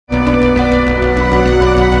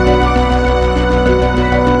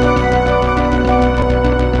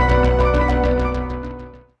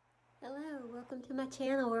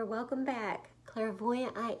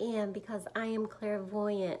clairvoyant I am because I am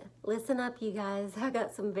clairvoyant. Listen up, you guys. I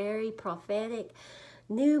got some very prophetic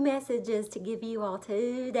new messages to give you all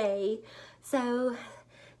today. So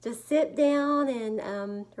just sit down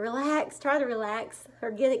and relax. Try to relax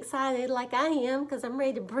or get excited like I am because I'm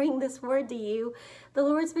ready to bring this word to you. The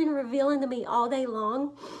Lord's been revealing to me all day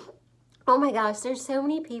long. Oh my gosh, there's so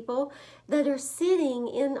many people that are sitting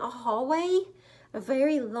in a hallway, a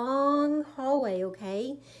very long hallway,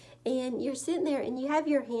 okay? And you're sitting there and you have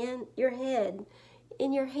your head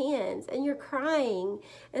in your hands and you're crying.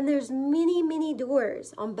 And there's many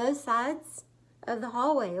doors on both sides of the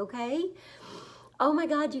hallway, okay? Oh my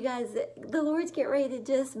God, you guys, the Lord's getting ready to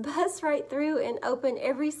just bust right through and open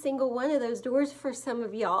every single one of those doors for some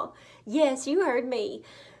of y'all. Yes, you heard me.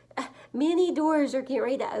 Many doors are getting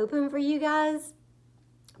ready to open for you guys.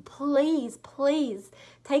 Please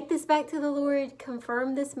take this back to the Lord.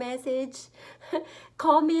 Confirm this message.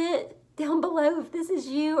 Comment down below if this is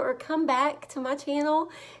you, or come back to my channel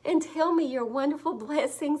and tell me your wonderful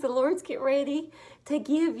blessings the Lord's getting ready to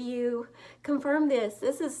give you. Confirm this.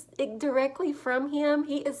 This is directly from Him.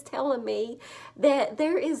 He is telling me that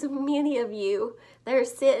there is many of you that are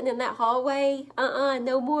sitting in that hallway.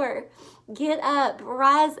 No more. Get up.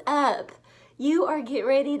 Rise up. You are getting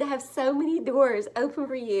ready to have so many doors open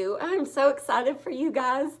for you. I'm so excited for you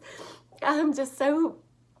guys. I'm just so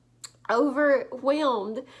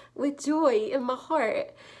overwhelmed with joy in my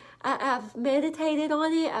heart. I've meditated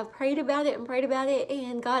on it. I've prayed about it and prayed about it,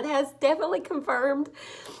 and God has definitely confirmed.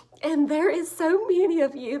 And there is so many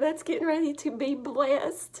of you that's getting ready to be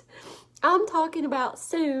blessed. I'm talking about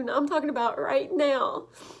soon. I'm talking about right now.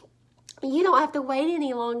 You don't have to wait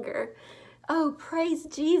any longer. Oh, praise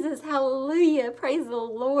Jesus. Hallelujah. Praise the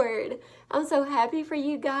Lord. I'm so happy for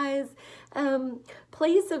you guys.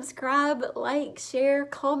 Please subscribe, like, share,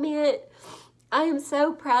 comment. I am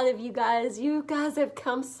so proud of you guys. You guys have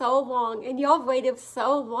come so long, and y'all have waited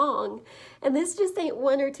so long. And this just ain't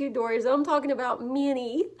one or two doors. I'm talking about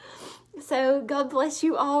many. So God bless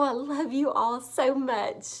you all. I love you all so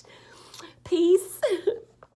much. Peace.